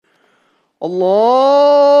الله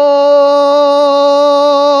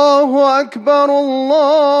أكبر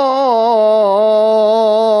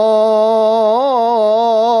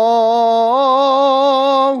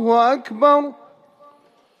الله أكبر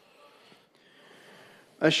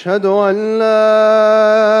أشهد أن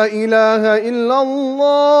لا إله إلا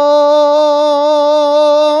الله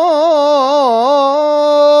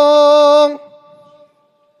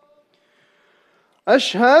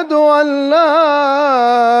أشهد أن لا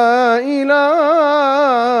إله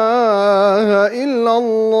إلا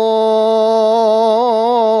الله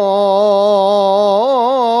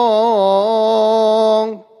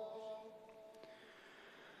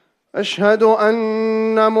أشهد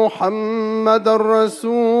أن محمدًا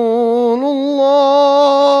رسول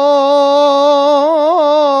الله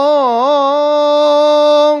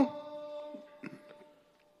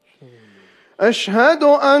أشهد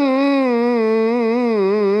أن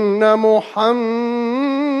محمدًا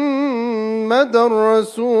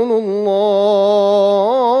رسول الله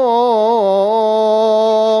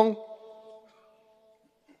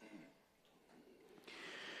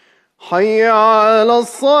حي على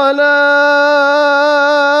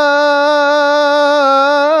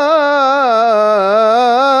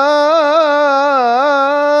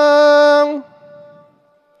الصلاة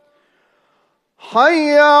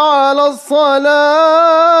حي على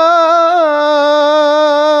الصلاة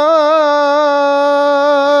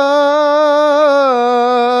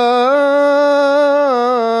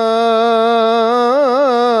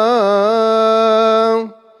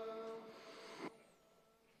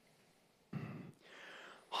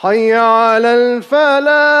حي على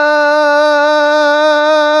الفلاح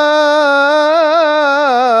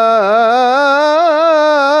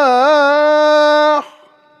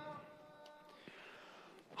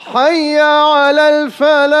حي على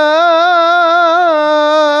الفلاح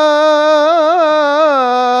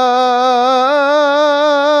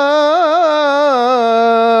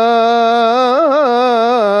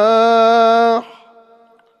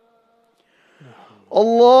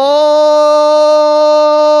الله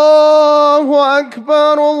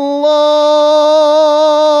أكبر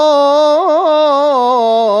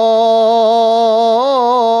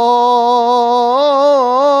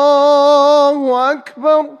الله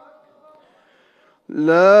أكبر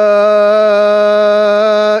لا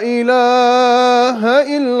إله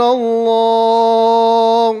إلا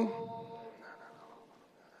الله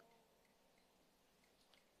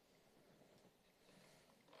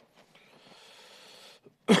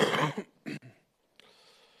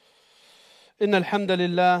إن الحمد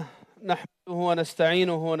لله نحمده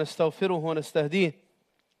ونستعينه ونستغفره ونستهديه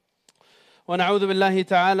ونعوذ بالله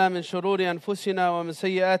تعالى من شرور أنفسنا ومن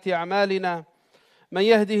سيئات أعمالنا من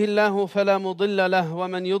يهده الله فلا مضل له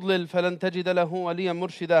ومن يضلل فلن تجد له وليا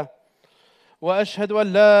مرشدا وأشهد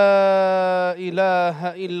أن لا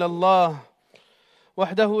إله إلا الله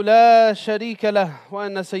وحده لا شريك له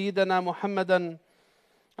وأن سيدنا محمدا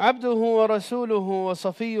عبده ورسوله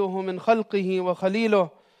وصفيه من خلقه وخليله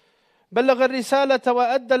بلغ الرسالة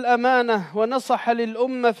وأدى الأمانة ونصح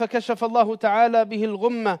للأمة فكشف الله تعالى به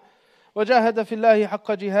الغمة وجاهد في الله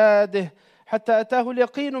حق جهاده حتى أتاه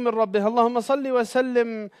اليقين من ربه. اللهم صل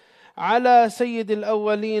وسلم على سيد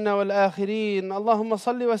الأولين والآخرين، اللهم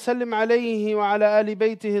صل وسلم عليه وعلى آل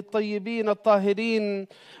بيته الطيبين الطاهرين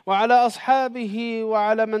وعلى أصحابه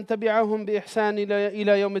وعلى من تبعهم بإحسان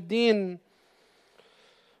إلى يوم الدين.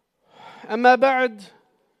 أما بعد،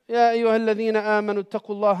 يا أيها الذين آمنوا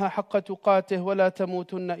اتقوا الله حق تقاته ولا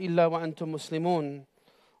تموتن إلا وأنتم مسلمون.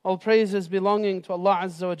 All praises belonging to Allah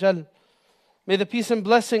Azza wa Jal. May the peace and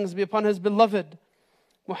blessings be upon His beloved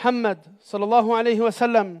Muhammad sallallahu alayhi wa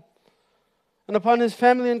sallam and upon his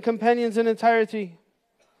family and companions in entirety.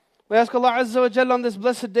 We ask Allah Azza wa Jal on this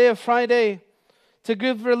blessed day of Friday to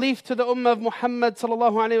give relief to the ummah of Muhammad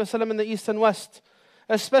sallallahu alayhi wa sallam in the east and west,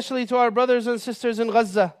 especially to our brothers and sisters in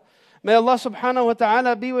Gaza. May Allah subhanahu wa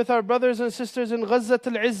ta'ala be with our brothers and sisters in Gaza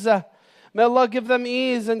al-Izzah. May Allah give them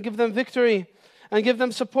ease and give them victory and give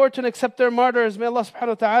them support and accept their martyrs. May Allah subhanahu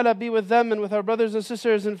wa ta'ala be with them and with our brothers and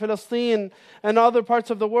sisters in Palestine and other parts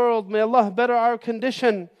of the world. May Allah better our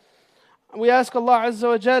condition. We ask Allah Azza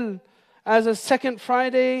wa Jal, as a second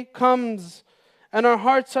Friday comes and our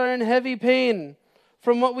hearts are in heavy pain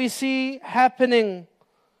from what we see happening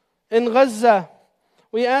in Gaza,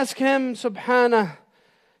 we ask Him subhanahu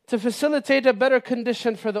to facilitate a better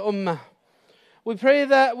condition for the ummah. We pray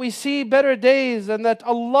that we see better days and that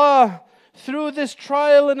Allah, through this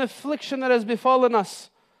trial and affliction that has befallen us,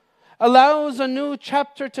 allows a new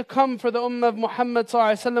chapter to come for the ummah of Muhammad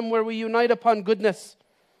sallallahu alaihi wasallam, where we unite upon goodness,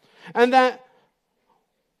 and that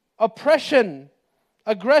oppression,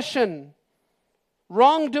 aggression,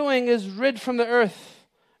 wrongdoing is rid from the earth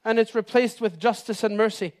and it's replaced with justice and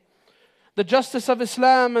mercy. The justice of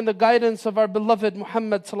Islam and the guidance of our beloved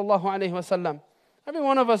Muhammad sallallahu alaihi wasallam. Every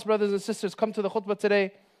one of us, brothers and sisters, come to the khutbah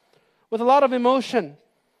today with a lot of emotion,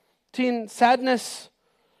 between sadness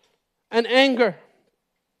and anger.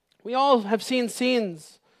 We all have seen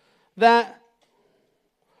scenes that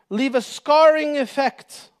leave a scarring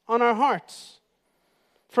effect on our hearts.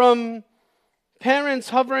 From parents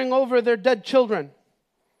hovering over their dead children,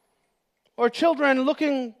 or children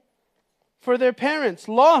looking for their parents,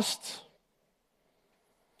 lost,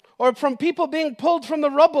 or from people being pulled from the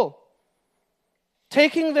rubble,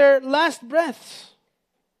 taking their last breaths,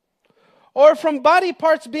 or from body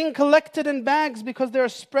parts being collected in bags because they're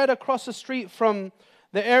spread across the street from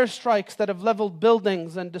the airstrikes that have leveled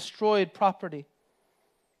buildings and destroyed property.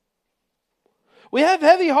 We have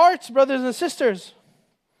heavy hearts, brothers and sisters,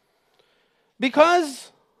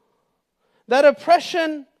 because that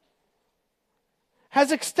oppression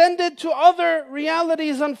has extended to other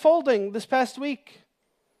realities unfolding this past week.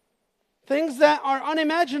 Things that are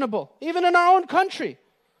unimaginable, even in our own country.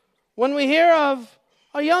 When we hear of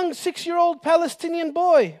a young 6-year-old Palestinian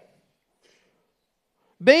boy,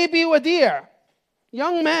 baby Wadir,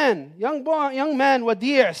 young man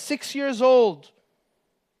Wadir, 6 years old,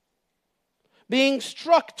 being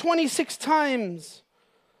struck 26 times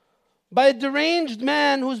by a deranged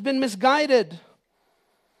man who's been misguided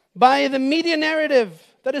by the media narrative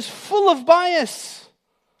that is full of bias,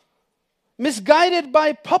 misguided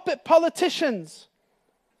by puppet politicians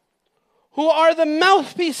who are the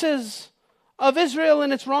mouthpieces of Israel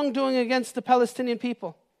in its wrongdoing against the Palestinian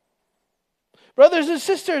people. Brothers and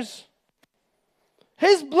sisters,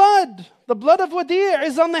 his blood, the blood of Wadir,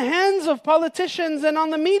 is on the hands of politicians and on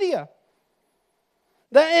the media.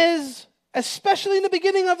 That is, especially in the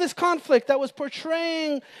beginning of this conflict, that was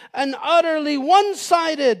portraying an utterly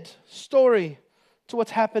one-sided story to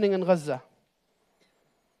what's happening in Gaza.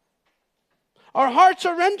 Our hearts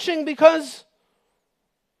are wrenching because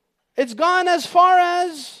it's gone as far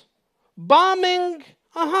as bombing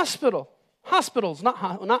a hospital. Hospitals, not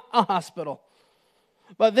a hospital.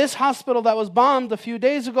 But this hospital that was bombed a few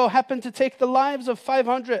days ago happened to take the lives of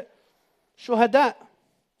 500 shuhada.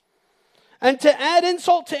 And to add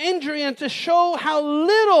insult to injury and to show how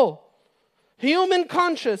little human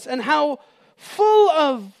conscience and how full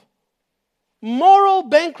of moral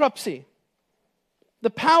bankruptcy the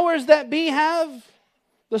powers that be have,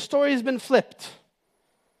 the story has been flipped.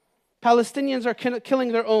 Palestinians are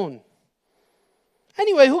killing their own.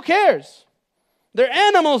 Anyway, who cares? They're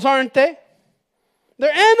animals, aren't they?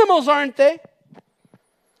 They're animals, aren't they?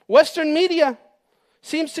 Western media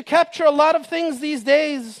seems to capture a lot of things these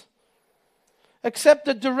days except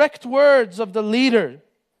the direct words of the leader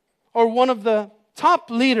or one of the top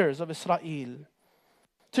leaders of Israel.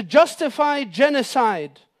 To justify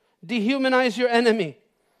genocide, dehumanize your enemy.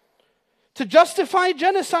 To justify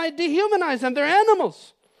genocide, dehumanize them. They're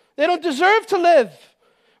animals. They don't deserve to live.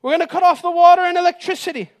 We're going to cut off the water and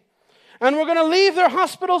electricity. And we're going to leave their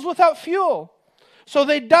hospitals without fuel. So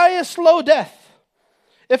they die a slow death.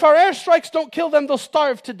 If our airstrikes don't kill them, they'll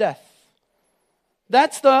starve to death.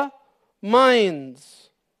 That's the minds.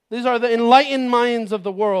 These are the enlightened minds of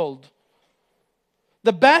the world.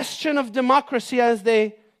 The bastion of democracy, as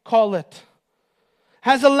they call it,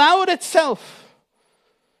 has allowed itself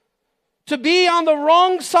to be on the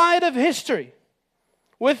wrong side of history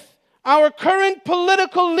with our current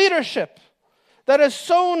political leadership that has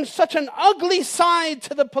sown such an ugly side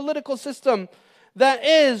to the political system that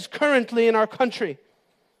is currently in our country.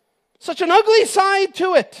 Such an ugly side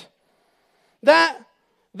to it that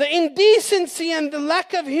the indecency and the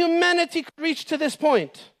lack of humanity could reach to this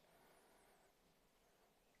point.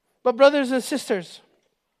 But brothers and sisters,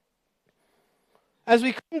 as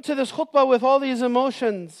we come to this khutbah with all these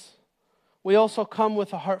emotions, we also come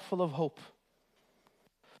with a heart full of hope.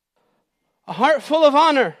 A heart full of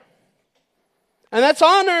honor. And that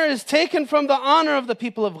honor is taken from the honor of the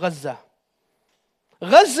people of Gaza.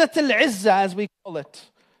 Ghazat al-Izzah, as we call it.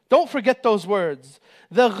 Don't forget those words.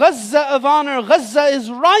 The Gaza of honor. Gaza is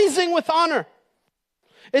rising with honor.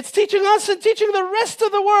 It's teaching us and teaching the rest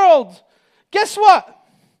of the world. Guess what?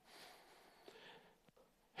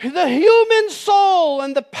 The human soul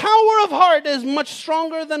and the power of heart is much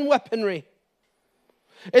stronger than weaponry.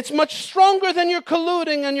 It's much stronger than your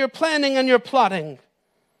colluding and your planning and your plotting.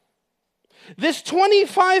 This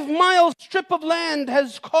 25-mile strip of land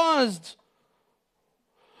has caused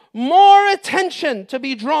more attention to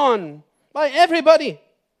be drawn by everybody,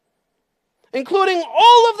 including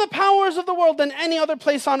all of the powers of the world, than any other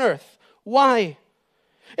place on earth. Why?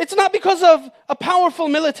 It's not because of a powerful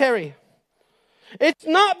military. It's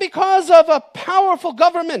not because of a powerful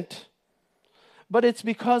government, but it's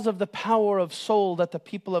because of the power of soul that the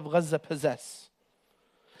people of Gaza possess.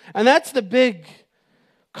 And that's the big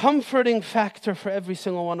comforting factor for every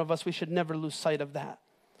single one of us. We should never lose sight of that.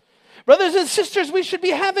 Brothers and sisters, we should be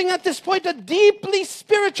having at this point a deeply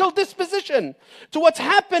spiritual disposition to what's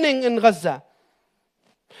happening in Gaza.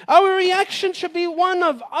 Our reaction should be one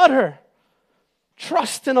of utter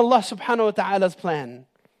trust in Allah subhanahu wa ta'ala's plan.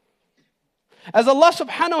 As Allah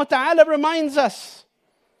subhanahu wa ta'ala reminds us,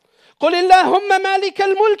 قُلِ اللَّهُمَّ مَالِكَ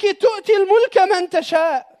الْمُلْكِ تُؤْتِي الْمُلْكَ مَنْ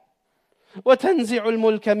تَشَاءُ وَتَنْزِعُ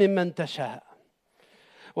الْمُلْكَ مِمَّنْ تَشَاءُ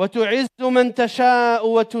وَتُعِزُّ مَنْ تَشَاءُ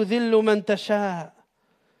وَتُذِلُّ مَنْ تَشَاءُ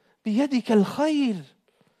بِيَدِكَ الْخَيْرُ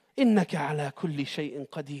إِنَّكَ عَلَى كُلِّ شَيْءٍ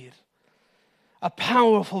قَدِيرٌ. A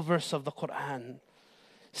powerful verse of the Quran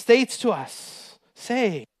states to us,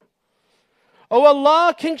 say, "O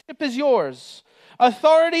Allah, kingship is yours.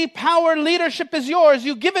 Authority, power, leadership is yours.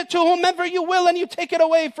 You give it to whomever you will and you take it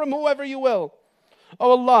away from whoever you will.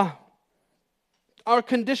 O Allah, our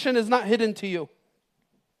condition is not hidden to you.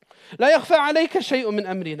 لا يخفى عليك شيء من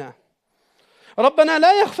أمرنا. ربنا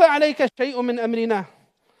لا يخفى عليك شيء من أمرنا.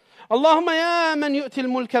 اللهم يا من يؤتي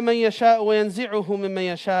الملك من يشاء وينزعه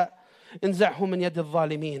ممن يشاء انزعه من يد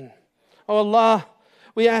الظالمين." O Allah,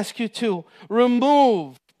 we ask you to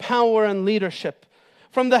remove power and leadership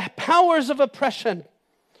from the powers of oppression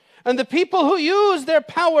and the people who use their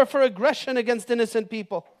power for aggression against innocent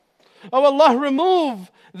people. O Allah,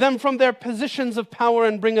 remove them from their positions of power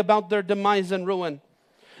and bring about their demise and ruin.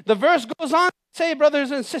 The verse goes on to say,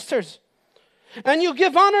 brothers and sisters, and you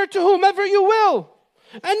give honor to whomever you will,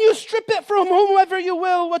 and you strip it from whomever you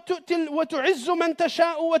will. وَتُعِزُّ مَنْ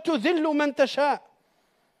تَشَاءُ وَتُذِلُّ مَنْ تَشَاءُ.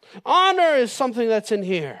 Honor is something that's in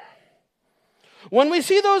here. When we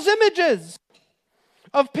see those images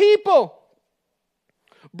of people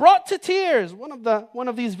brought to tears, one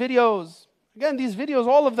of these videos, again, these videos,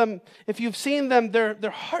 all of them, if you've seen them, they're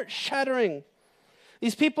heart-shattering.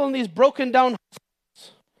 These people in these broken down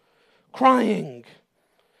houses, crying.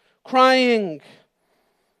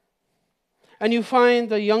 And you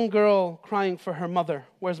find a young girl crying for her mother.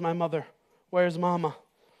 Where's my mother? Where's mama?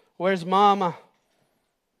 Where's mama?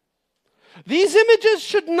 These images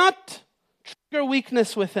should not trigger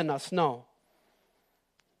weakness within us, no.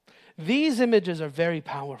 These images are very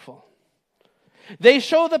powerful. They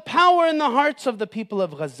show the power in the hearts of the people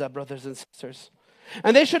of Gaza, brothers and sisters.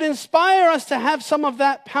 And they should inspire us to have some of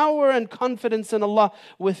that power and confidence in Allah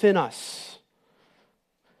within us.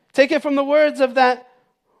 Take it from the words of that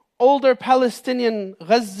older Palestinian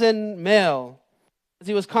Gazan male. As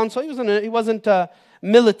he was consul, he wasn't a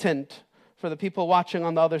militant for the people watching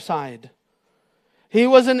on the other side. He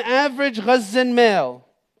was an average Gazan male,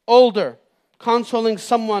 older, consoling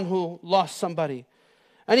someone who lost somebody.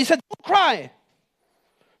 And he said, "Don't cry.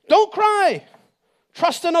 Don't cry.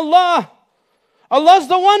 Trust in Allah. Allah's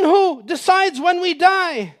the one who decides when we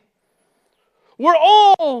die. We're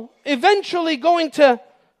all eventually going to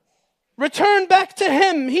return back to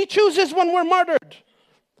Him. He chooses when we're martyred."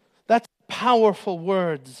 That's powerful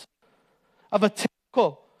words of a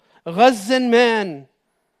typical Gazan man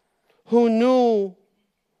who knew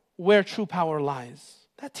where true power lies.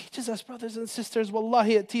 That teaches us, brothers and sisters,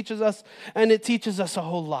 wallahi, it teaches us, and it teaches us a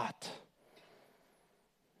whole lot.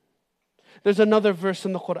 There's another verse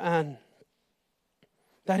in the Quran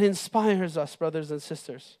that inspires us, brothers and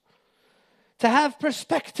sisters, to have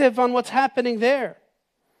perspective on what's happening there.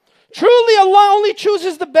 Truly, Allah only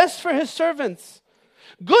chooses the best for His servants.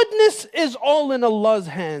 Goodness is all in Allah's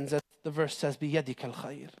hands, as the verse says, بِيَدِكَ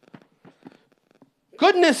الْخَيْرِ.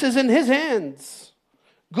 Goodness is in His hands.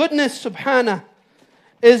 Goodness, subhanah,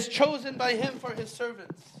 is chosen by Him for His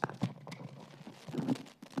servants.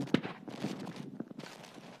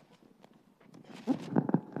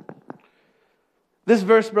 This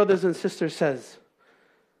verse, brothers and sisters, says,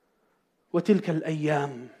 وَتِلْكَ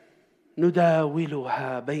الْأَيَّامِ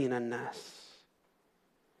نُدَاوِلُهَا بَيْنَ النَّاسِ.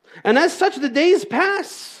 And as such, the days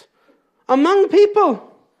pass among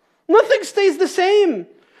people. Nothing stays the same.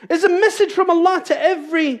 It's a message from Allah to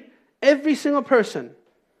every single person.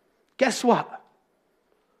 Guess what?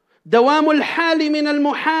 دوام الحال من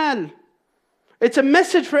المحال. It's a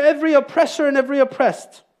message for every oppressor and every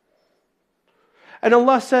oppressed. And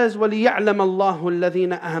Allah says, وَلِيَعْلَمَ اللَّهُ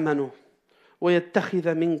الَّذِينَ آمَنُوا وَيَتَّخِذَ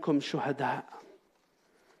مِنْكُمْ شُهَدَاءَ.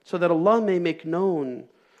 So that Allah may make known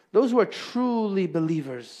those who are truly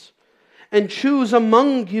believers and choose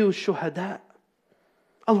among you shuhada.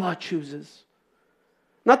 Allah chooses.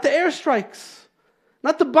 Not the airstrikes,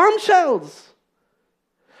 not the bombshells,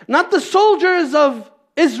 not the soldiers of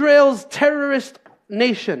Israel's terrorist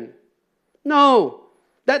nation. No,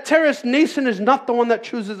 That terrorist nation is not the one that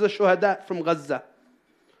chooses the shuhada from Gaza.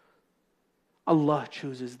 Allah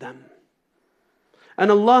chooses them. And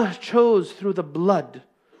Allah chose through the blood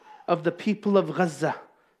of the people of Gaza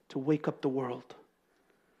to wake up the world.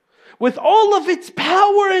 With all of its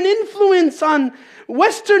power and influence on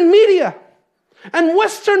Western media and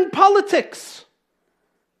Western politics,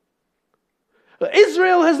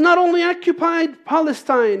 Israel has not only occupied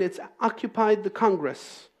Palestine, it's occupied the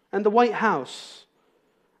Congress and the White House.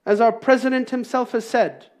 As our president himself has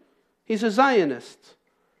said, he's a Zionist.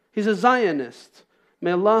 He's a Zionist.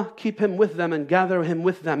 May Allah keep him with them and gather him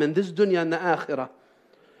with them in this dunya and the akhirah.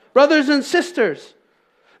 Brothers and sisters,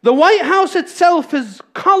 the White House itself is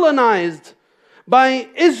colonized by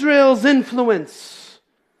Israel's influence.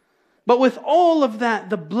 But with all of that,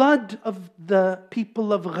 the blood of the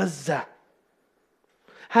people of Gaza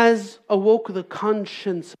has awoke the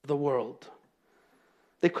conscience of the world.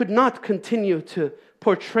 They could not continue to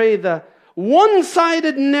portray the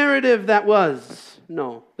one-sided narrative that was.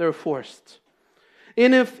 No, they're forced.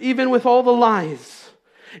 Even with all the lies,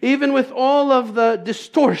 even with all of the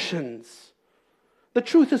distortions, the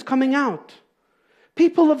truth is coming out.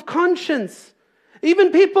 People of conscience,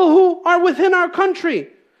 even people who are within our country,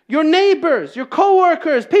 your neighbors, your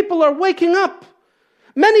co-workers, people are waking up.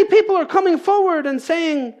 Many people are coming forward and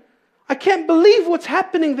saying, I can't believe what's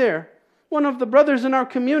happening there. One of the brothers in our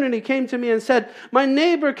community came to me and said, my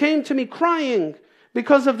neighbor came to me crying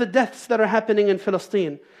because of the deaths that are happening in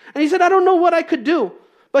Palestine. And he said, I don't know what I could do,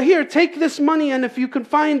 but here, take this money, and if you can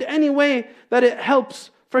find any way that it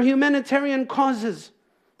helps for humanitarian causes,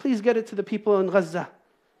 please get it to the people in Gaza.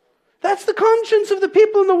 That's the conscience of the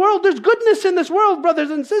people in the world. There's goodness in this world, brothers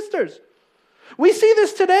and sisters. We see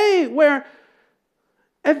this today where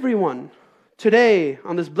everyone, today,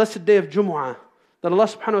 on this blessed day of Jumu'ah, that Allah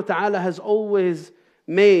subhanahu wa ta'ala has always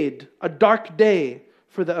made a dark day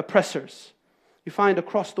for the oppressors. You find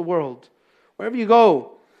across the world, wherever you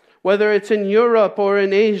go, whether it's in Europe or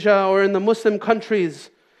in Asia or in the Muslim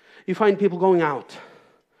countries, you find people going out.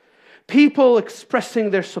 People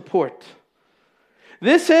expressing their support.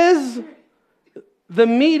 This is the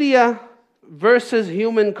media versus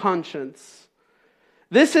human conscience.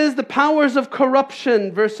 This is the powers of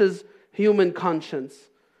corruption versus human conscience.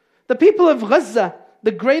 The people of Gaza,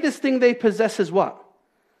 the greatest thing they possess is what?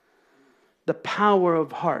 The power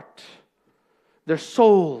of heart. Their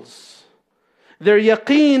souls. Their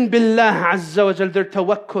yaqeen billah azza wa jal. Their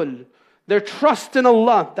tawakkul. Their trust in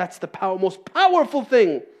Allah. That's the most powerful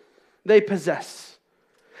thing they possess.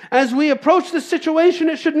 As we approach this situation,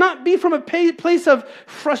 it should not be from a place of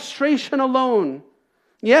frustration alone.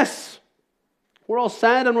 Yes, we're all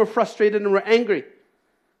sad and we're frustrated and we're angry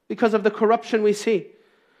because of the corruption we see.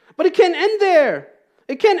 But it can't end there.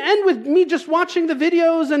 It can't end with me just watching the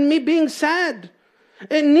videos and me being sad.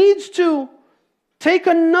 It needs to take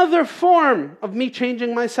another form of me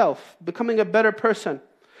changing myself, becoming a better person,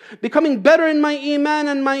 becoming better in my iman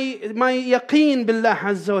and my yaqeen billah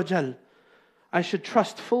azza wa jal. I should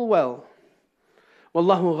trust full well.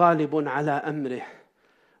 Wallahu ghalibun ala amrih,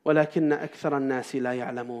 walakinna akthara an-nasi la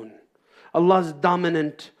ya'lamun. Allah's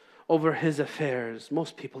dominant over His affairs.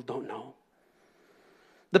 Most people don't know.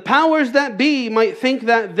 The powers that be might think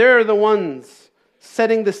that they're the ones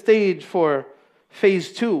setting the stage for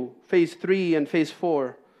phase 2, phase 3, and phase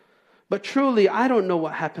 4. But truly, I don't know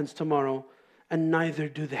what happens tomorrow, and neither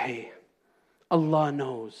do they. Allah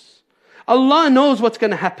knows. Allah knows what's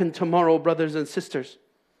going to happen tomorrow, brothers and sisters.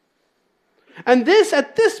 And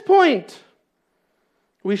at this point,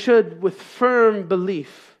 we should, with firm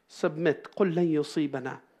belief, submit. قُلْ لَن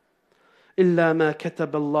يُصِيبَنَا إِلَّا مَا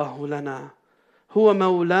كَتَبَ اللَّهُ لَنَا هُوَ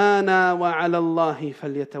مَوْلَانَا وَعَلَى اللَّهِ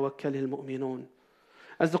فَلْيَتَوَكَّلِ الْمُؤْمِنُونَ.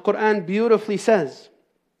 As the Quran beautifully says,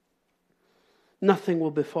 nothing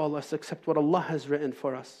will befall us except what Allah has written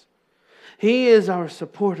for us. He is our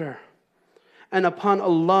supporter. And upon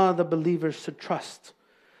Allah the believers should trust.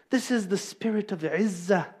 This is the spirit of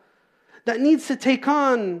izzah that needs to take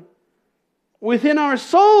on within our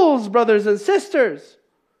souls, brothers and sisters.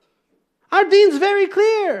 Our deen's very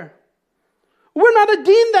clear. We're not a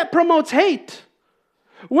deen that promotes hate.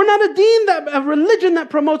 We're not a religion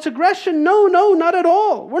that promotes aggression. No, not at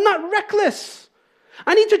all. We're not reckless.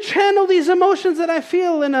 I need to channel these emotions that I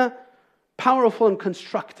feel in a powerful and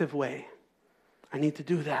constructive way. I need to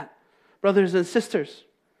do that. Brothers and sisters,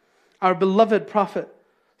 our beloved Prophet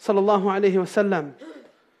sallallahu alaihi wasallam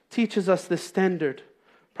teaches us this standard.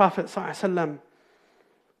 Prophet sallallahu alaihi wasallam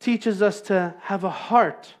teaches us to have a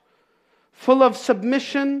heart full of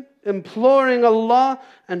submission, imploring Allah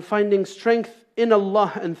and finding strength in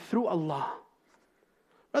Allah and through Allah.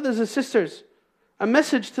 Brothers and sisters, a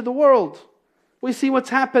message to the world. We see what's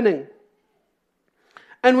happening.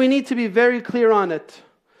 And we need to be very clear on it.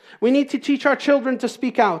 We need to teach our children to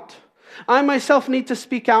speak out. I myself need to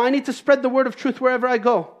speak out. I need to spread the word of truth wherever I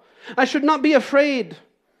go. I should not be afraid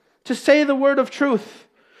to say the word of truth.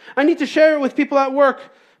 I need to share it with people at work,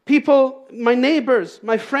 people, my neighbors,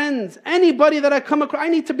 my friends, anybody that I come across. I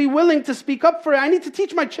need to be willing to speak up for it. I need to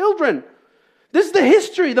teach my children. This is the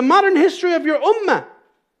history, the modern history of your ummah.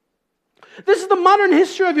 This is the modern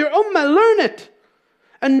history of your ummah. Learn it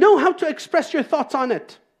and know how to express your thoughts on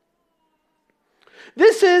it.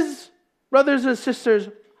 This is, brothers and sisters,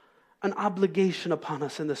 an obligation upon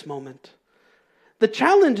us in this moment. The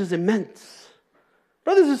challenge is immense.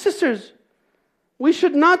 Brothers and sisters, we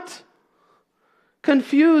should not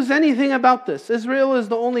confuse anything about this. Israel is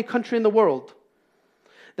the only country in the world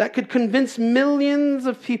that could convince millions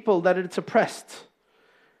of people that it's oppressed,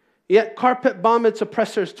 yet carpet bomb its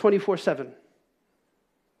oppressors 24/7.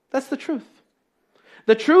 That's the truth.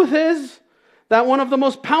 The truth is that one of the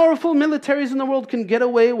most powerful militaries in the world can get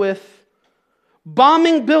away with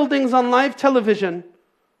bombing buildings on live television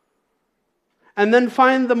and then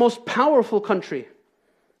find the most powerful country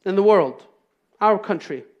in the world, our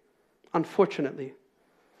country, unfortunately,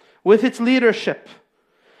 with its leadership,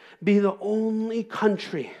 be the only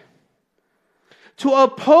country to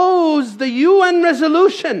oppose the UN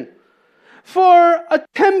resolution for a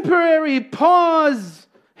temporary pause,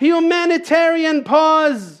 humanitarian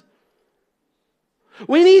pause.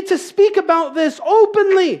 We need to speak about this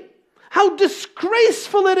openly. How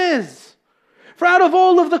disgraceful it is for out of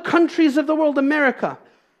all of the countries of the world, America,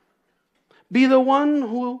 be the one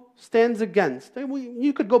who stands against.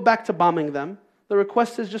 You could go back to bombing them. The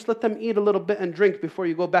request is just let them eat a little bit and drink before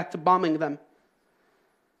you go back to bombing them.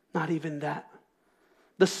 Not even that.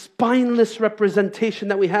 The spineless representation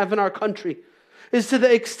that we have in our country is to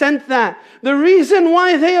the extent that the reason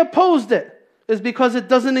why they opposed it is because it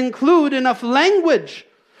doesn't include enough language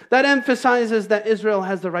that emphasizes that Israel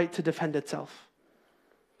has the right to defend itself.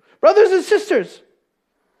 Brothers and sisters,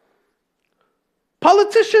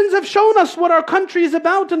 politicians have shown us what our country is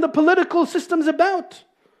about and the political system is about.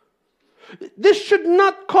 This should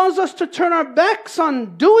not cause us to turn our backs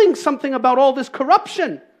on doing something about all this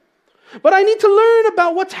corruption. But I need to learn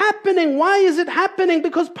about what's happening. Why is it happening?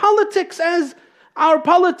 Because politics, as our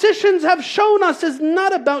politicians have shown us, is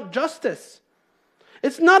not about justice.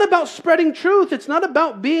 It's not about spreading truth. It's not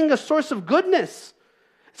about being a source of goodness.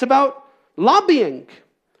 It's about lobbying.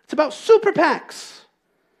 It's about super PACs.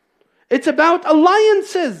 It's about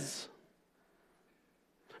alliances.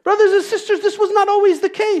 Brothers and sisters, this was not always the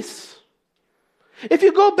case. If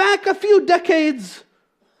you go back a few decades,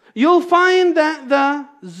 you'll find that the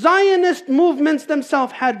Zionist movements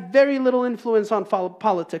themselves had very little influence on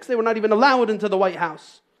politics. They were not even allowed into the White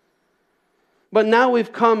House. But now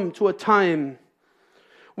we've come to a time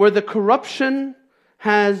where the corruption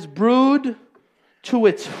has brewed to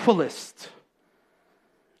its fullest.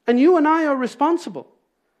 And you and I are responsible.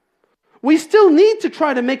 We still need to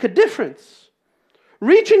try to make a difference.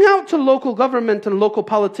 Reaching out to local government and local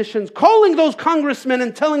politicians, calling those congressmen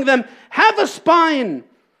and telling them, have a spine.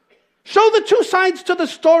 Show the two sides to the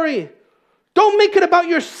story. Don't make it about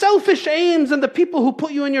your selfish aims and the people who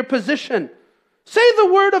put you in your position. Say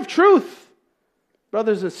the word of truth.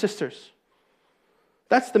 Brothers and sisters,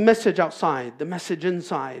 that's the message outside. The message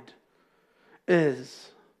inside is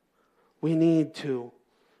we need to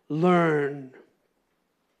learn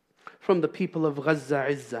from the people of Gaza,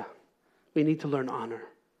 Izzah. We need to learn honor.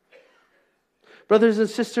 Brothers and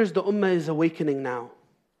sisters, the ummah is awakening now.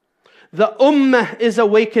 The ummah is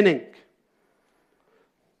awakening.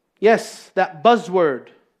 Yes, that buzzword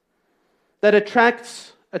that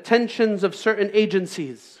attracts attentions of certain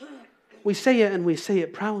agencies. We say it and we say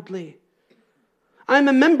it proudly. I'm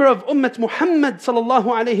a member of Ummat Muhammad sallallahu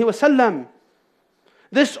alayhi wasallam.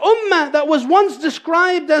 This ummah that was once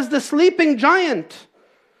described as the sleeping giant,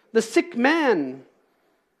 the sick man,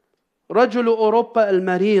 Rajulu Europa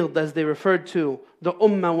al-Marid, as they referred to the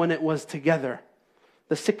ummah when it was together.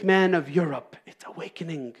 The sick man of Europe. It's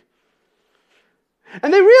awakening.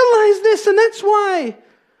 And they realize this, and that's why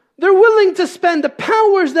they're willing to spend, the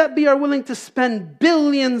powers that be are willing to spend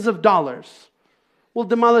billions of dollars. We'll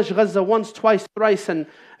demolish Gaza once, twice, thrice, and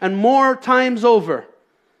more times over,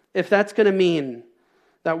 if that's going to mean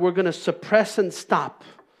that we're going to suppress and stop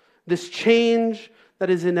this change that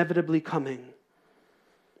is inevitably coming.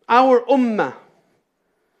 Our ummah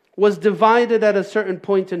was divided at a certain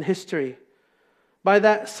point in history by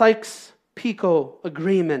that Sykes-Picot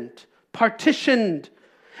agreement, partitioned,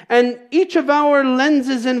 and each of our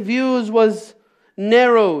lenses and views was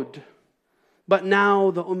narrowed. But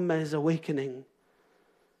now the ummah is awakening.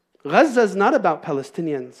 Gaza is not about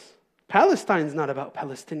Palestinians. Palestine is not about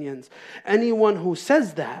Palestinians. Anyone who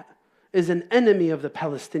says that is an enemy of the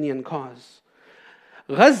Palestinian cause.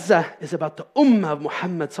 Gaza is about the ummah of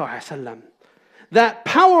Muhammad sallallahu alaihi wasallam. That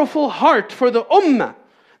powerful heart for the ummah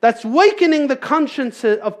that's awakening the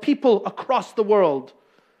consciences of people across the world.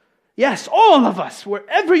 Yes, all of us,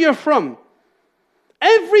 wherever you're from,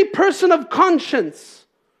 every person of conscience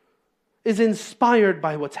is inspired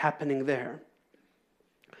by what's happening there.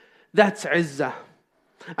 That's izzah.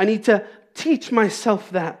 I need to teach myself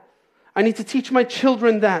that. I need to teach my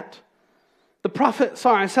children that. The Prophet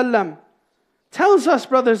ﷺ tells us,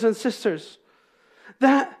 brothers and sisters,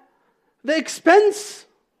 that the expense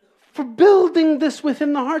for building this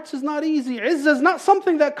within the hearts is not easy. Izzah is not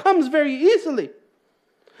something that comes very easily.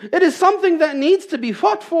 It is something that needs to be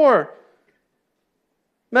fought for.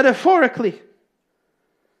 Metaphorically,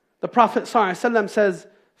 the Prophet ﷺ says,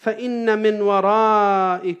 فَإِنَّ مِنْ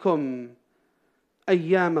وَرَائِكُمْ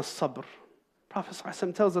أَيَّامَ الصَّبْرِ. Prophet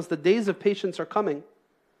ﷺ tells us the days of patience are coming.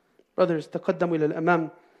 Brothers, تقدموا إلى الأمام.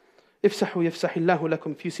 افسحوا يفسح الله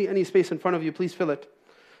لكم. If you see any space in front of you, please fill it.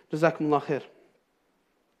 جزاكم الله خير.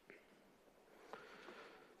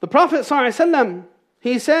 The Prophet ﷺ,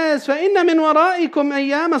 he says, فَإِنَّ مِنْ وَرَائِكُمْ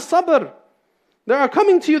أَيَّامَ الصَّبْرِ. There are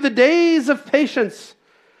coming to you the days of patience.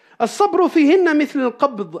 الصبر فيهن مثل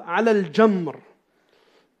القبض على الجمر.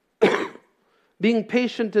 Being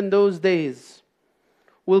patient in those days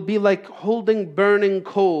will be like holding burning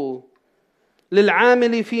coal.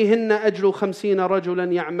 للعامل فيهن أجر 50 رجلا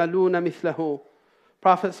يعملون مثله.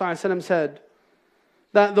 Prophet ﷺ said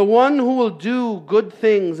that the one who will do good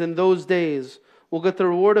things in those days will get the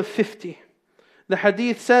reward of 50. The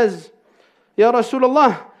hadith says, Ya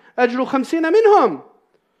Rasulullah, أجر 50 منهم.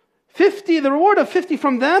 50, the reward of 50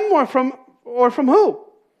 from them or from who?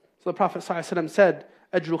 So the Prophet ﷺ said,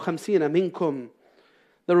 أجر 50 منكم.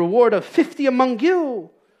 The reward of 50 among you.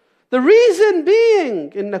 The reason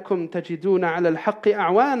being, إنكم تجدون على الحق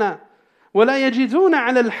أعوانا ولا يجدون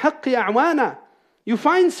على الحق أعوانا. You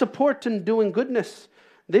find support in doing goodness.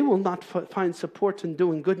 They will not find support in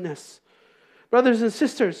doing goodness. Brothers and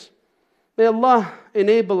sisters, may Allah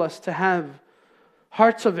enable us to have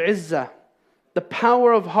hearts of izzah, the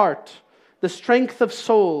power of heart, the strength of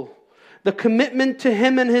soul, the commitment to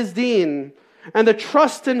Him and His deen, and the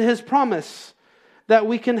trust in His promise, that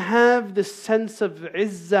we can have this sense of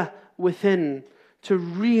izzah within to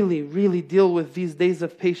really, really deal with these days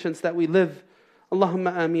of patience that we live.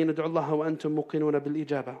 Allahumma ameen. Ad'u Allah wa antum muqinuna bil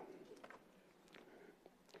ijaba.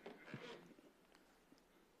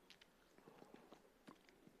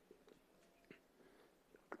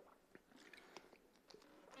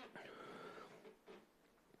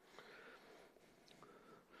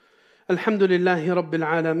 الحمد لله رب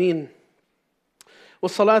العالمين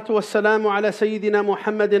والصلاة والسلام على سيدنا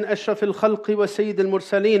محمد أشرف الخلق وسيد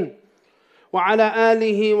المرسلين وعلى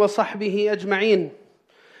آله وصحبه أجمعين.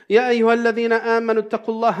 يا أيها الذين آمنوا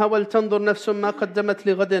اتقوا الله ولتنظر نفس ما قدمت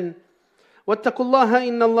لغد واتقوا الله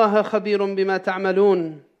إن الله خبير بما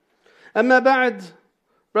تعملون. أما بعد,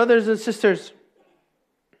 brothers and sisters,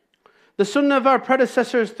 the sunnah of our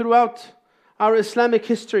predecessors throughout our Islamic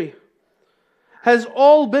history has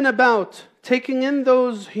all been about taking in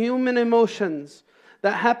those human emotions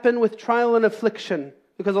that happen with trial and affliction,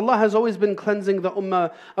 because Allah has always been cleansing the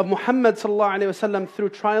ummah of Muhammad sallallahu alaihi wasallam through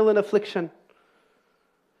trial and affliction.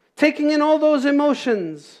 Taking in all those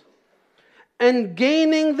emotions and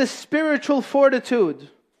gaining the spiritual fortitude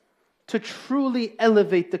to truly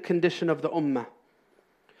elevate the condition of the ummah.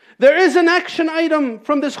 There is an action item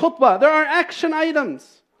from this khutbah. There are action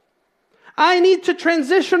items. I need to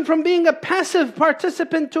transition from being a passive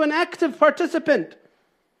participant to an active participant.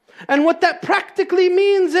 And what that practically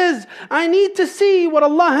means is I need to see what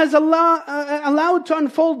Allah has allowed to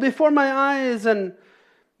unfold before my eyes and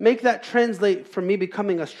make that translate for me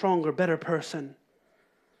becoming a stronger, better person.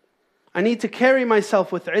 I need to carry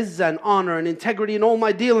myself with izzah and honor and integrity in all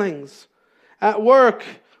my dealings. At work,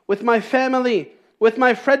 with my family, with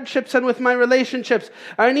my friendships and with my relationships.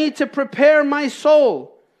 I need to prepare my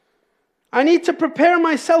soul. I need to prepare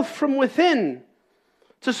myself from within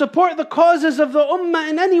to support the causes of the ummah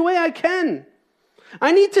in any way I can.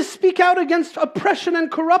 I need to speak out against oppression and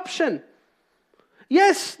corruption.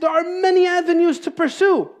 Yes, there are many avenues to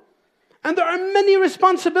pursue, and there are many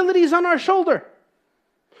responsibilities on our shoulder.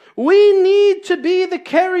 We need to be the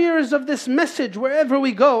carriers of this message wherever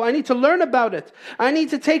we go. I need to learn about it. I need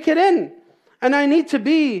to take it in. And I need to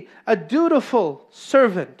be a dutiful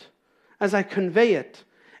servant as I convey it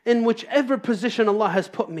in whichever position Allah has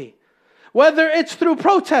put me. Whether it's through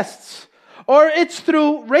protests, or it's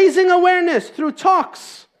through raising awareness, through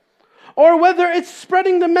talks, or whether it's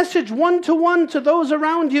spreading the message one-to-one to those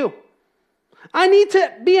around you. I need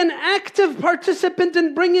to be an active participant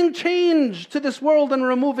in bringing change to this world and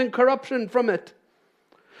removing corruption from it.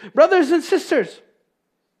 Brothers and sisters,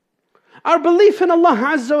 our belief in Allah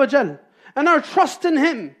Azza wa Jal and our trust in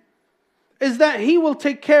Him is that He will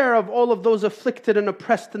take care of all of those afflicted and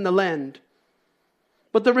oppressed in the land.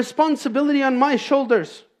 But the responsibility on my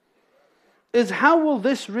shoulders is, how will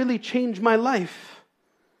this really change my life?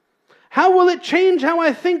 How will it change how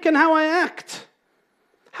I think and how I act?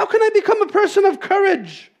 How can I become a person of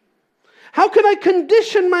courage? How can I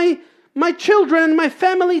condition my children and my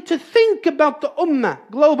family to think about the ummah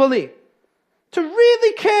globally? To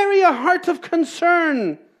really carry a heart of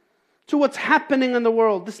concern to what's happening in the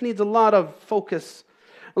world. This needs a lot of focus,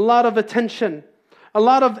 a lot of attention, a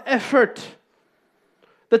lot of effort.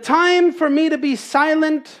 The time for me to be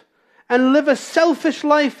silent and live a selfish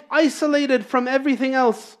life isolated from everything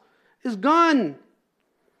else is gone.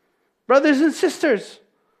 Brothers and sisters,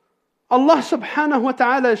 Allah subhanahu wa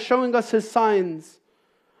ta'ala is showing us His signs.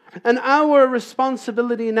 And our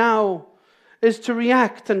responsibility now is to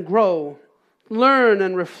react and grow, learn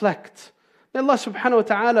and reflect. May Allah subhanahu wa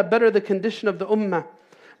ta'ala better the condition of the ummah.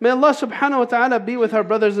 May Allah subhanahu wa ta'ala be with our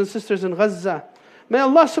brothers and sisters in Gaza. May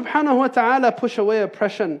Allah subhanahu wa ta'ala push away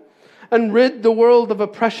oppression and rid the world of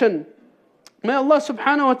oppression. May Allah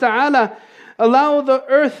subhanahu wa ta'ala allow the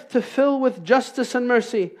earth to fill with justice and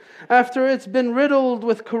mercy after it's been riddled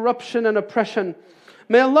with corruption and oppression.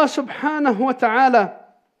 May Allah subhanahu wa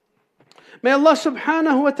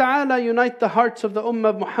ta'ala unite the hearts of the ummah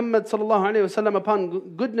of Muhammad sallallahu alayhi wa sallam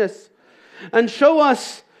upon goodness, and show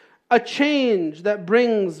us a change that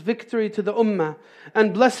brings victory to the ummah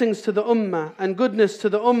and blessings to the ummah and goodness to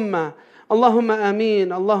the ummah. اللهم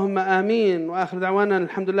آمين اللهم آمين وآخر دعوانا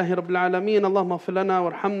الحمد لله رب العالمين. اللهم اغفر لنا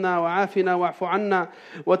وارحمنا وعافنا واعف عنا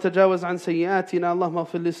وتجاوز عن سيئاتنا. اللهم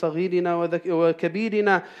اغفر لصغيرنا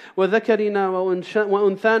وكبيرنا وذكرنا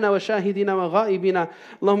وأنثانا وشاهدنا وغائبنا.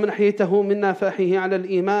 اللهم من أحييته منا فأحيه على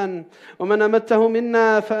الإيمان ومن أمته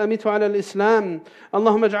منا فأمته على الإسلام.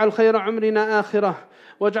 اللهم اجعل خير عمرنا آخرة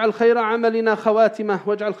واجعل خير عملنا خواتمه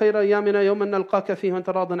واجعل خير أيامنا يوم نلقاك فيه وأنت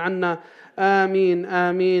راض عنا. آمين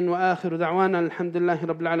آمين وآخر دعوانا الحمد لله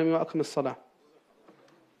رب العالمين وأقم الصلاة.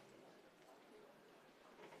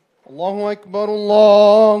 الله أكبر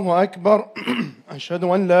الله أكبر. أشهد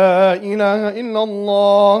أن لا إله إلا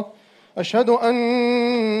الله. أشهد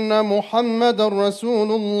أن محمد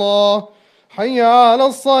رسول الله. حي على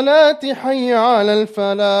الصلاة حي على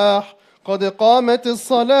الفلاح. قد قامت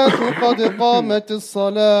الصلاة قد قامت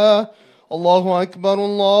الصلاة. الله أكبر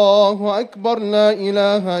الله أكبر. لا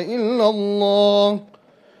إله إلا الله.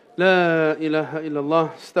 لا إله إلا الله.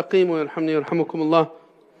 استقيموا يرحمني يرحمكم الله.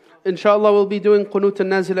 Inshallah, we'll be doing Qunut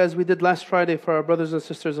al-Nazil as we did last Friday for our brothers and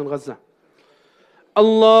sisters in Gaza.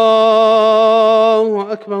 Allahu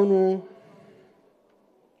Akbar.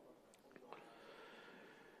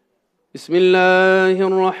 بسم الله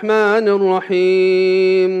الرحمن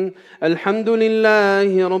الرحيم. الحمد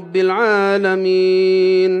لله رب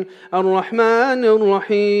العالمين الرحمن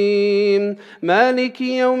الرحيم مالك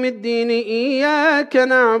يوم الدين إياك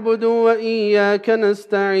نعبد وإياك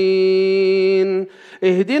نستعين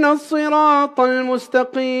اهدنا الصراط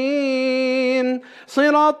المستقيم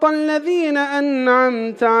صراط الذين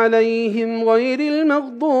أنعمت عليهم غير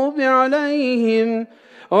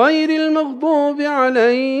المغضوب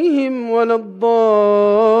عليهم ولا الضالين.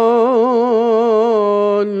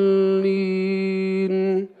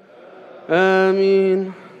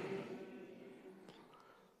 آمين.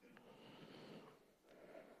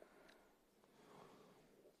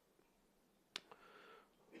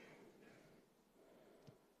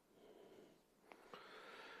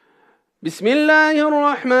 بسم الله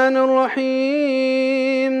الرحمن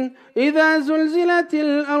الرحيم. إذا زلزلت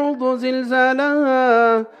الأرض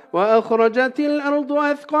زلزالها وأخرجت الأرض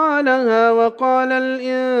أثقالها وقال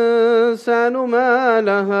الإنسان ما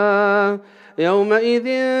لها يومئذ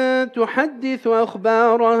تحدث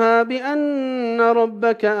أخبارها بأن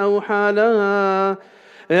ربك أوحى لها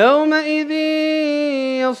يومئذ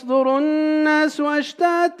يصدر الناس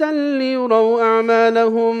أشتاتا ليروا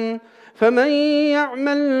أعمالهم فمن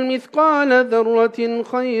يعمل مثقال ذرة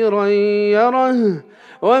خيرا يره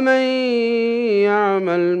ومن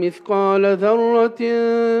يعمل مثقال ذرة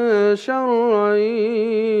شرا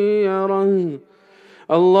يره.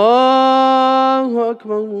 الله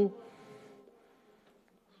أكبر.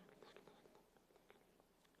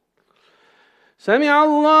 سمع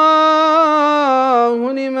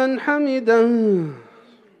الله لمن حمده.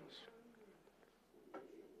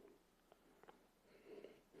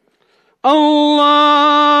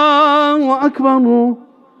 الله أكبر.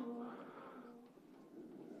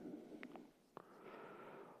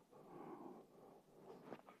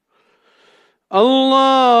 الله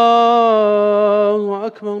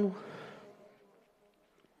أكبر.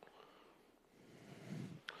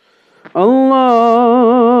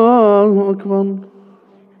 الله أكبر.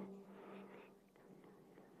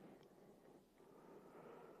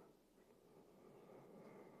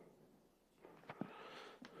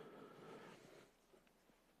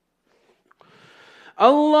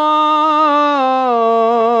 الله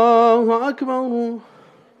أكبر.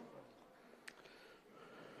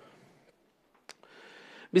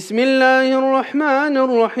 بسم الله الرحمن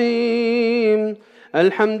الرحيم.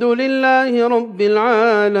 الحمد لله رب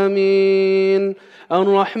العالمين،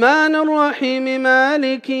 الرحمن الرحيم،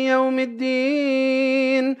 مالك يوم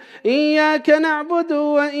الدين، إياك نعبد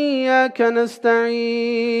وإياك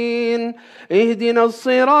نستعين، اهدنا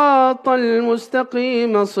الصراط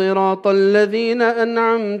المستقيم، صراط الذين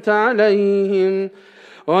أنعمت عليهم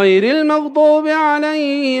غير المغضوب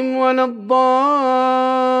عليهم ولا الضالين،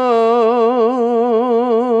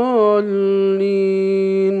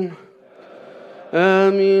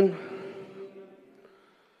 آمين.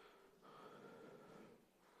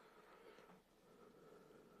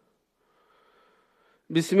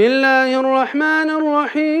 بسم الله الرحمن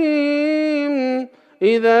الرحيم.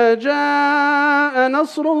 إذا جاء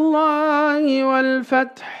نصر الله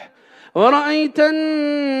والفتح ورأيت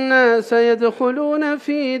الناس يدخلون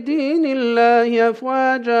في دين الله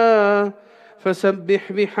أفواجا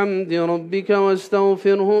فسبح بحمد ربك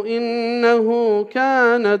واستغفره إنه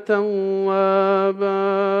كان توابا.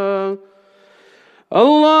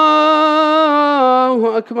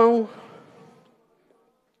 الله أكبر.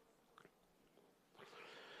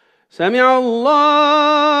 سمع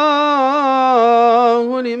الله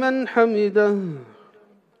لمن حمده.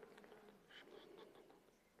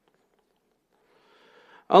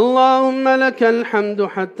 اللهم لك الحمد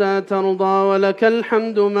حتى ترضى، ولك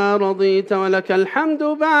الحمد ما رضيت، ولك الحمد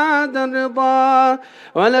بعد الرضا،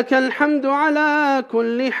 ولك الحمد على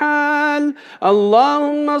كل حال.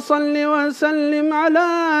 اللهم صل وسلم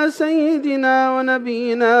على سيدنا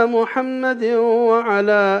ونبينا محمد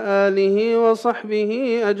وعلى آله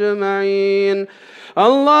وصحبه أجمعين.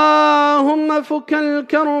 اللهم فك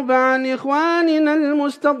الكرب عن إخواننا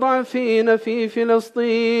المستضعفين في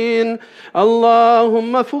فلسطين.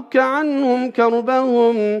 اللهم فك عنهم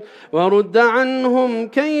كربهم ورد عنهم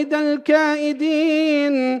كيد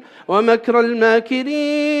الكائدين ومكر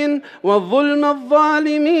الماكرين والظلم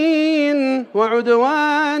الظالمين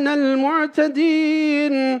وعدوان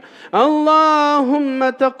المعتدين. اللهم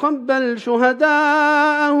تقبل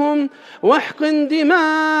شهداءهم واحقن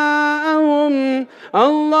دماءهم.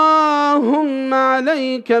 اللهم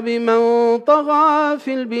عليك بمن طغى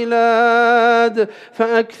في البلاد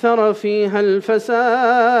فأكثر فيها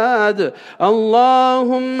الفساد.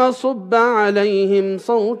 اللهم صب عليهم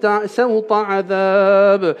سوط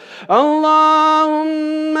عذاب.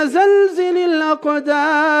 اللهم زلزل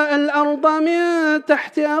الأرض من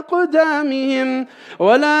تحت أقدامهم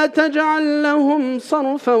ولا تجعل لهم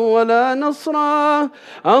صرفا ولا نصرا.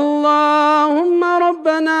 اللهم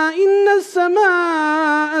ربنا إن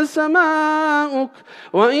السماء سماؤك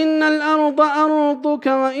وإن الأرض أرضك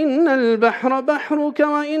وإن البحر بحرك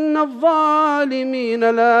وإن الظالمين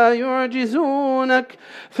لا يعجزونك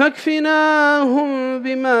فاكفناهم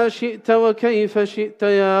بما شئت وكيف شئت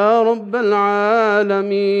يا رب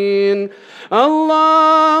العالمين.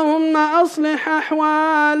 اللهم أصلح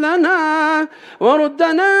أحوالنا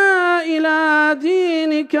وردنا إلى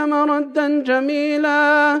دينك مردا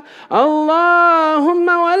جميلا. اللهم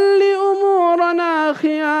ول أمورنا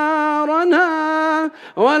خيارنا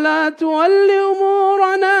ولا تول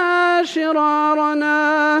أمورنا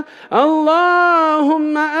شرارنا.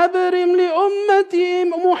 اللهم أبرم لأمة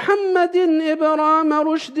محمد إبرام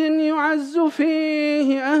رشد يعز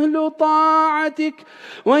فيه أهل طاعتك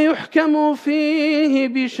ويحكم فيه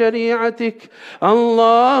بشريعتك.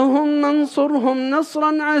 اللهم انصرهم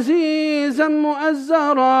نصرا عزيزا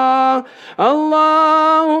مؤزرا.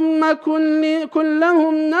 اللهم كن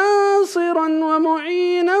لهم ناصرا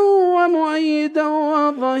ومعينا ومؤيدا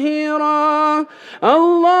وظهيرا.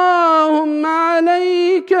 اللهم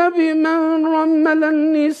عليك بمن رمل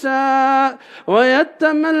النساء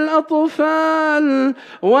ويتم الأطفال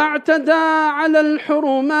واعتدى على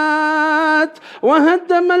الحرمات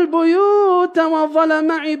وهدم البيوت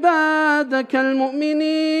وظلم عبادك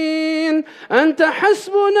المؤمنين. أنت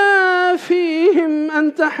حسبنا فيهم،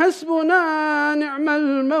 أنت حسبنا، نعم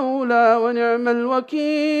المولى ونعم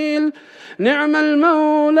الوكيل، نعم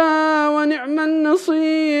المولى ونعم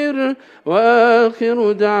النصير.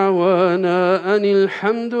 وآخر دعوانا أن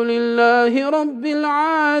الحمد لله رب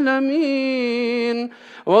العالمين.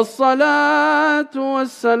 والصلاة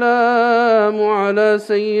والسلام على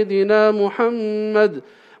سيدنا محمد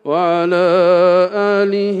وعلى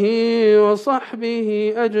آله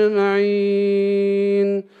وصحبه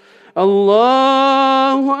أجمعين.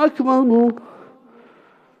 الله أكبر.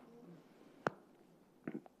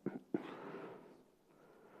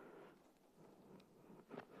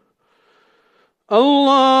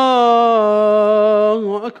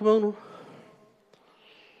 الله أكبر.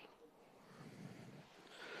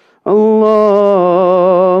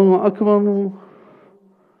 الله أكبر.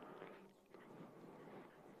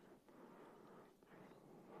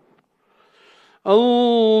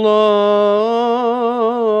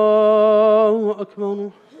 الله أكبر.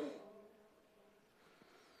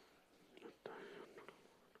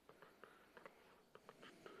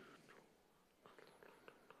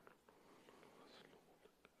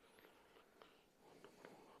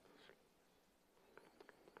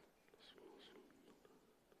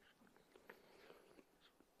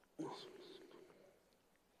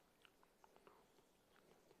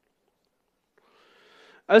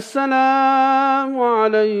 السلام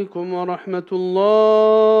عليكم ورحمة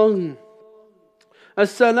الله.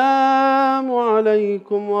 السلام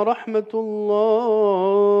عليكم ورحمة الله.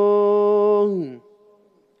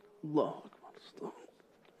 الله أكبر.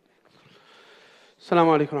 السلام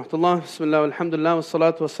عليكم ورحمة الله. بسم الله والحمد لله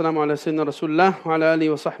والصلاة والسلام على سيدنا رسول الله وعلى آله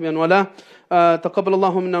وصحبه ومن والاه. تقبل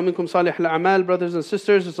الله منا ومنكم صالح الأعمال. Brothers and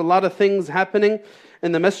sisters, there's a lot of things happening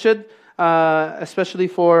in the masjid, especially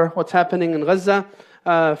for what's happening in Gaza.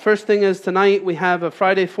 First thing is, tonight we have a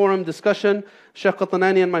Friday forum discussion, Shaykh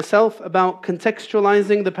and myself, about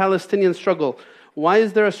contextualizing the Palestinian struggle. Why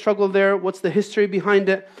is there a struggle there? What's the history behind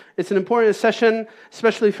it? It's an important session,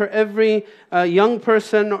 especially for every young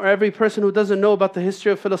person or every person who doesn't know about the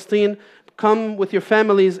history of Palestine. Come with your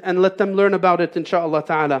families and let them learn about it, inshaAllah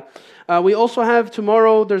ta'ala. We also have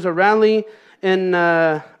tomorrow, there's a rally in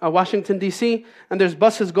Washington, D.C., and there's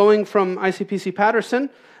buses going from ICPC Patterson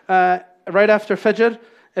right after Fajr.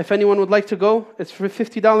 If anyone would like to go, it's for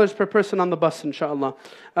 $50 per person on the bus, inshallah.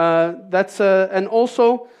 And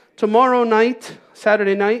also, tomorrow night,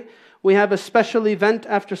 Saturday night, we have a special event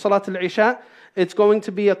after Salat al-Isha. It's going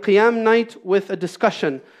to be a Qiyam night with a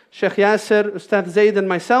discussion. Shaykh Yasser, Ustad Zaid and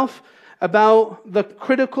myself, about the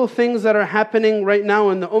critical things that are happening right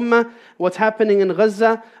now in the Ummah, what's happening in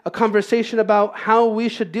Gaza, a conversation about how we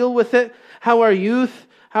should deal with it, how our youth,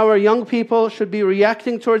 how our young people should be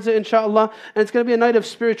reacting towards it, inshaAllah. And it's going to be a night of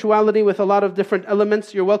spirituality with a lot of different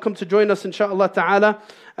elements. You're welcome to join us, inshaAllah ta'ala.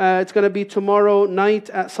 It's going to be tomorrow night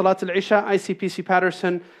at Salat al-Isha, ICPC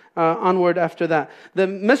Patterson, onward after that. The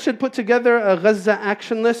masjid put together a Gaza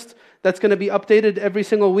action list that's going to be updated every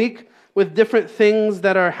single week with different things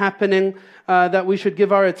that are happening that we should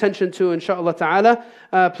give our attention to, inshaAllah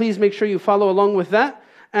ta'ala. Please make sure you follow along with that.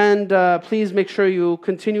 And please make sure you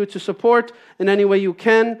continue to support in any way you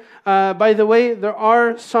can. By the way, there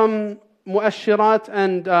are some mu'ashirat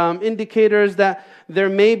and indicators that there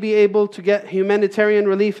may be able to get humanitarian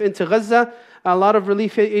relief into Gaza. A lot of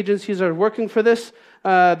relief agencies are working for this.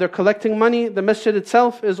 They're collecting money. The masjid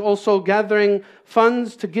itself is also gathering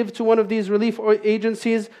funds to give to one of these relief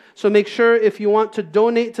agencies. So make sure if you want to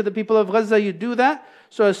donate to the people of Gaza, you do that.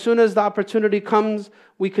 So as soon as the opportunity comes,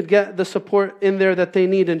 we could get the support in there that they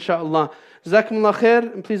need, inshaAllah. Jazakumullah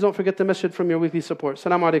khair, and please don't forget the masjid from your weekly support.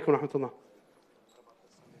 Assalamu alaikum wa rahmatullah.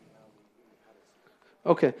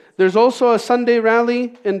 Okay, there's also a Sunday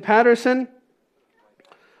rally in Patterson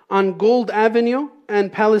on Gold Avenue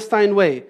and Palestine Way.